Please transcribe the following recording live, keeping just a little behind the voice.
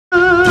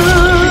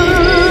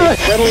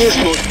es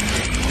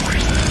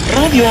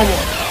Radio Amor.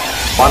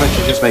 Why don't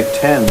you just make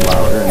 10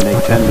 louder and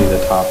make 10 be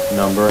the top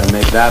number and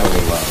make that a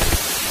little louder?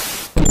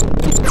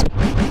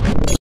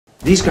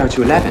 These go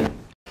to 11.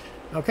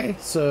 Okay,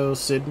 so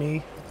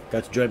Sydney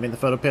got to join me in the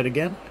photo pit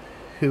again.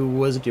 Who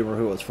was it? Do you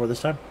remember who it was for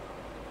this time?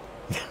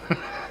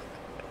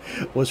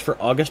 Was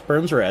for August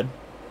Burns Red,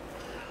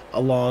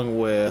 along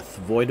with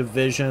Void of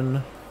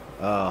Vision,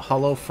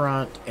 Hollow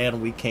Front,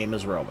 and We Came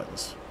as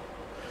Romans.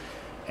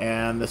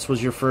 And this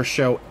was your first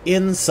show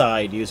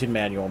inside using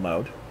manual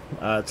mode.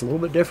 It's a little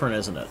bit different,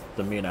 isn't it,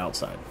 than being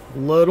outside? A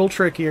little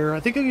trickier. I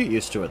think you'll get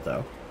used to it,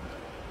 though.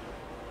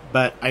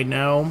 But I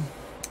know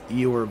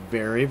you were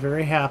very,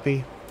 very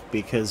happy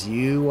because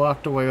you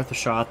walked away with a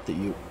shot that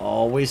you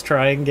always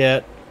try and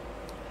get.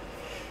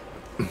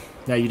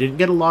 Now, you didn't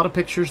get a lot of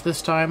pictures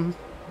this time,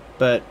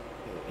 but,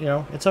 you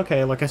know, it's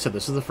okay. Like I said,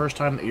 this is the first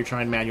time that you're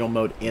trying manual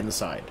mode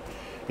inside.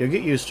 You'll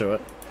get used to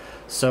it.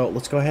 So,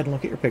 let's go ahead and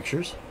look at your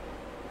pictures.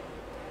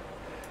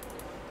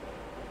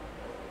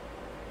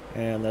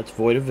 And that's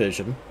Void of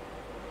Vision.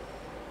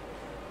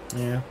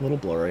 Yeah, a little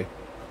blurry.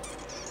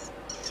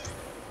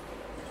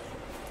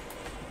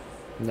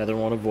 Another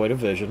one of Void of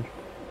Vision.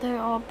 They're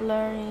all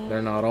blurry.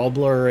 They're not all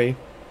blurry.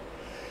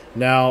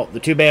 Now,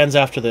 the two bands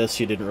after this,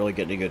 you didn't really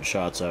get any good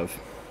shots of.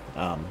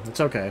 It's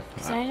okay.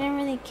 So I didn't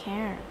really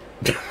care.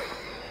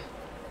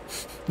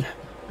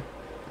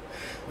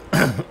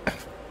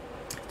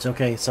 It's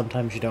okay.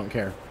 Sometimes you don't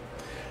care.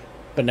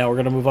 But now we're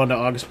going to move on to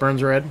August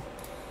Burns Red.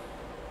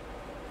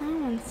 That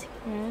one's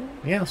good.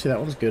 Yeah, see, that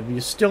one's good.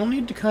 You still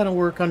need to kind of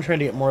work on trying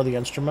to get more of the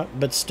instrument,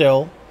 but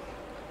still,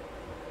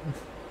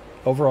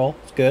 overall,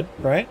 it's good,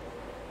 right?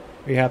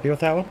 Are you happy with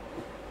that one?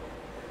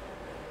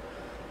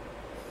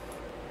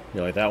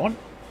 You like that one?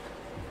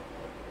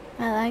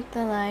 I like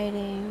the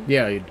lighting.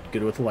 Yeah, you're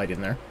good with the light in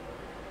there.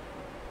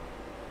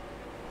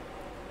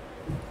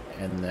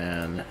 And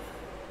then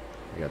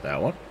you got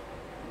that one.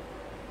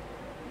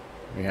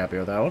 You happy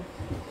with that one?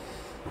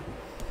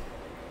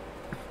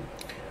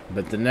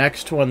 But the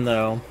next one,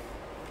 though,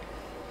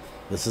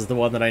 this is the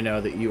one that I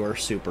know that you are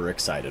super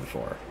excited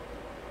for.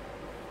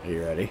 Are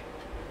you ready?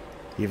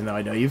 Even though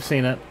I know you've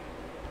seen it.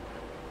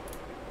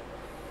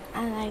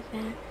 I like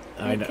that.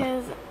 I know.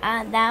 Because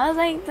that was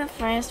like the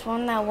first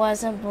one that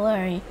wasn't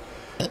blurry.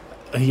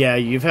 Yeah,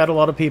 you've had a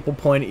lot of people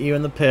point at you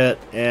in the pit,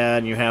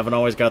 and you haven't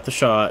always got the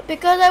shot.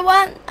 Because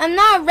I'm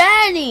not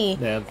ready.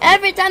 Yeah.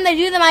 Every time they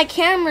do that, my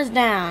camera's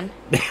down.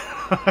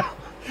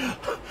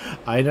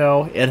 I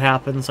know, it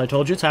happens. I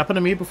told you it's happened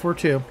to me before,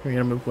 too. You're going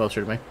to move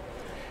closer to me.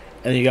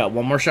 And then you got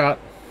one more shot.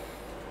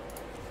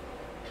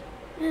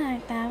 I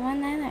like that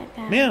one. I like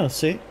that. Yeah,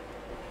 see?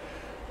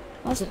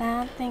 What's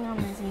that thing on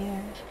his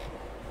ear?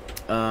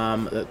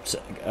 It's,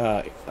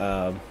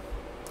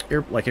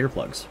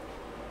 earplugs.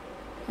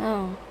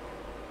 Oh.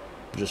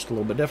 Just a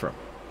little bit different.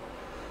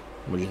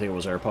 What do you think it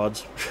was,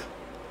 AirPods?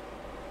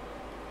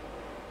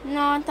 No,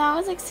 I thought it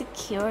was like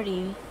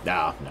security.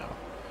 No.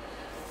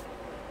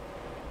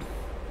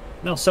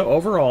 No, so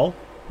overall,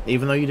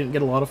 even though you didn't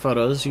get a lot of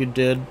photos, you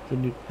did...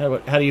 How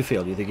do you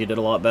feel? Do you think you did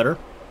a lot better?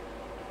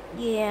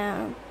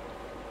 Yeah.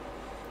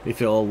 You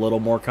feel a little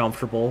more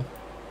comfortable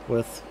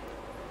with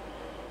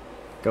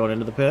going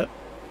into the pit?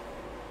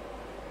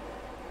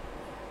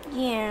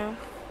 Yeah.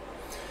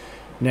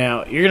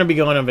 Now, you're going to be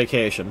going on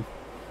vacation.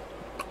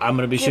 I'm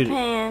going to be shooting...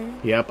 Japan.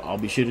 Yep, I'll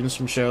be shooting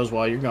some shows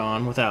while you're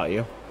gone without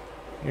you.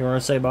 You want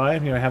to say bye?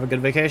 You want to have a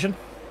good vacation?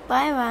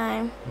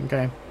 Bye-bye.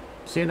 Okay.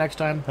 See you next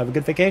time. Have a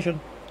good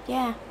vacation.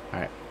 Yeah.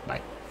 Alright,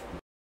 bye.